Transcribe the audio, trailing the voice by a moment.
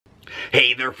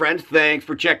Hey there, friends. Thanks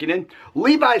for checking in.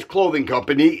 Levi's clothing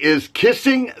company is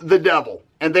kissing the devil,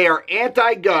 and they are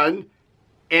anti-gun,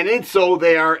 and in so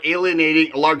they are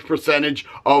alienating a large percentage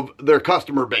of their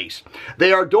customer base.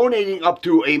 They are donating up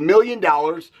to $1 million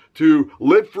to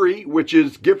Live Free, which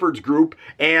is Gifford's group,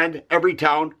 and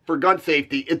Everytown for gun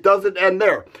safety. It doesn't end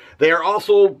there. They are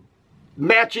also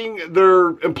matching their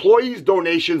employees'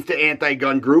 donations to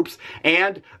anti-gun groups,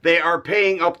 and they are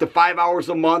paying up to 5 hours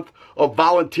a month of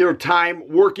volunteer time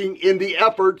working in the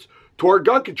efforts toward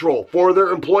gun control for their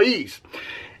employees.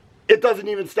 It doesn't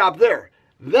even stop there.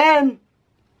 Then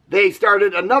they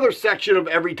started another section of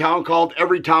Everytown called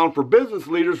Everytown for Business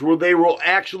Leaders, where they will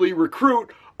actually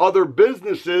recruit other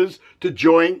businesses to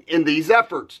join in these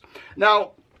efforts.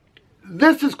 Now,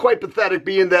 this is quite pathetic,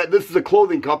 being that this is a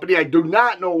clothing company. I do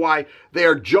not know why they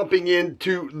are jumping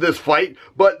into this fight,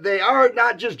 but they are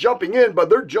not just jumping in, but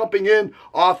they're jumping in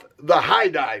off the high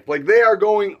dive. Like, they are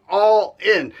going all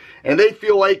in, and they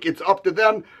feel like it's up to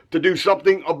them to do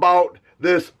something about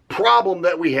this problem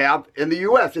that we have in the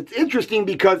U.S. It's interesting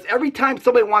because every time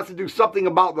somebody wants to do something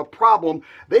about the problem,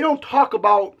 they don't talk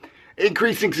about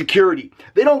increasing security.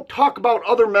 They don't talk about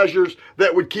other measures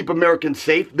that would keep Americans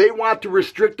safe. They want to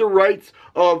restrict the rights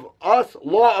of us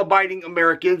law-abiding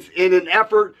Americans in an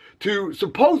effort to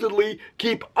supposedly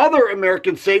keep other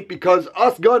Americans safe because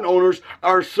us gun owners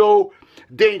are so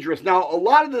dangerous. Now, a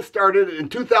lot of this started in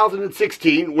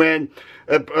 2016 when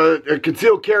a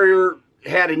concealed carrier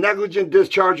had a negligent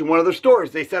discharge in one of their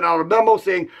stores. They sent out a memo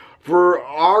saying, for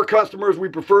our customers, we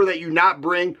prefer that you not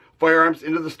bring firearms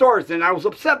into the stores. And I was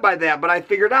upset by that, but I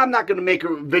figured I'm not going to make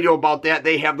a video about that.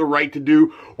 They have the right to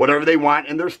do whatever they want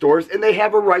in their stores, and they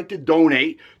have a right to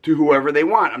donate to whoever they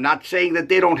want. I'm not saying that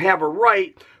they don't have a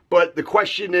right, but the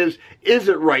question is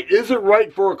it right? Is it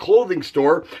right for a clothing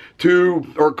store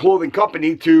to, or a clothing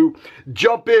company to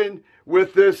jump in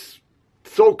with this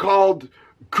so-called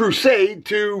crusade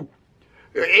to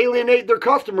alienate their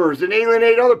customers and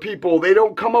alienate other people? They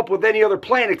don't come up with any other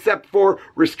plan except for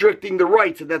restricting the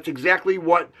rights, and that's exactly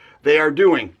what they are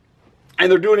doing. And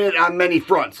they're doing it on many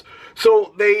fronts.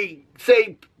 So they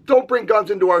say, don't bring guns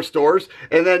into our stores,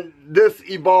 and then this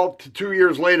evolved to 2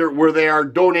 years later where they are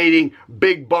donating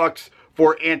big bucks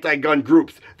for anti-gun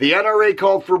groups. The NRA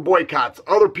called for boycotts.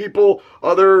 Other people,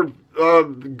 other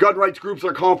gun rights groups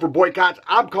are calling for boycotts.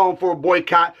 I'm calling for a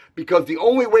boycott because the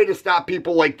only way to stop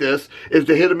people like this is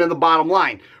to hit them in the bottom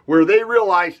line, where they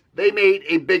realize they made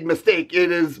a big mistake.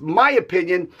 It is my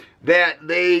opinion that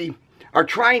they are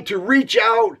trying to reach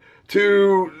out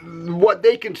to what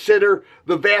they consider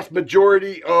the vast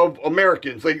majority of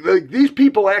Americans. Like these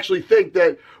people actually think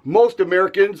that most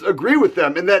Americans agree with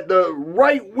them, and that the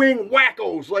right-wing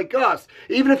wackos like us,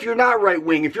 even if you're not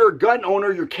right-wing, if you're a gun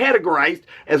owner, you're categorized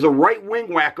as a right-wing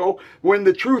wacko, when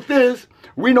the truth is,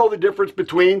 we know the difference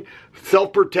between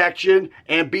self-protection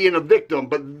and being a victim,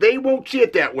 but they won't see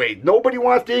it that way. Nobody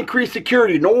wants to increase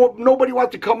security. Nobody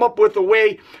wants to come up with a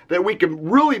way that we can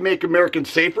really make Americans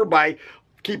safer by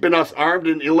keeping us armed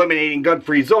and eliminating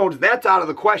gun-free zones. That's out of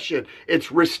the question.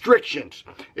 It's restrictions.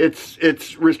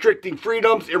 It's restricting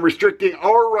freedoms and restricting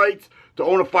our rights to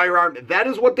own a firearm. That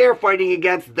is what they're fighting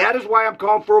against. That is why I'm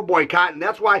calling for a boycott, and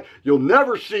that's why you'll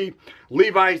never see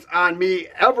Levi's on me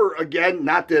ever again.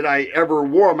 Not that I ever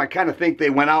wore them. I kind of think they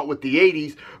went out with the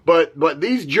 80s, but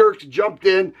these jerks jumped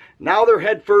in. Now they're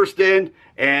head first in,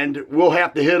 and we'll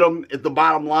have to hit them at the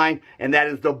bottom line, and that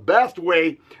is the best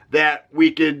way that we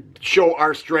could show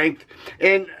our strength.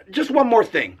 And just one more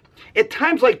thing. At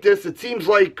times like this, it seems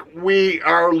like we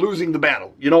are losing the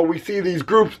battle. You know, we see these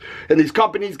groups and these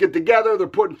companies get together, they're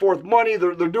putting forth money,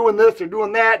 they're doing this, they're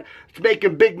doing that, it's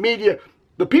making big media.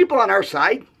 The people on our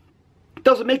side, it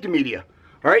doesn't make the media.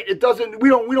 All right, it doesn't, we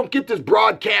don't get this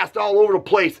broadcast all over the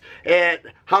place at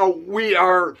how we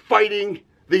are fighting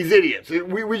these idiots.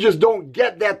 We just don't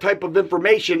get that type of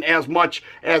information as much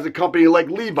as a company like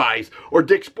Levi's or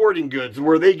Dick's Sporting Goods,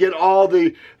 where they get all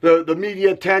the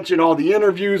media attention, all the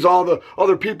interviews, all the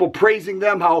other people praising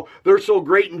them, how they're so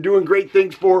great and doing great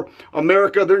things for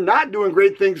America. They're not doing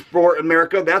great things for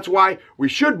America. That's why we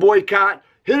should boycott,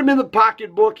 hit them in the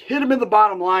pocketbook, hit them in the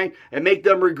bottom line, and make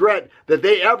them regret that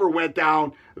they ever went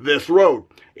down this road.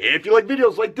 If you like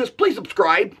videos like this, please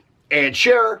subscribe and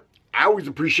share. I always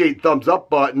appreciate thumbs up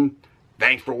button.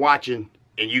 Thanks for watching,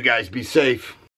 and you guys be safe.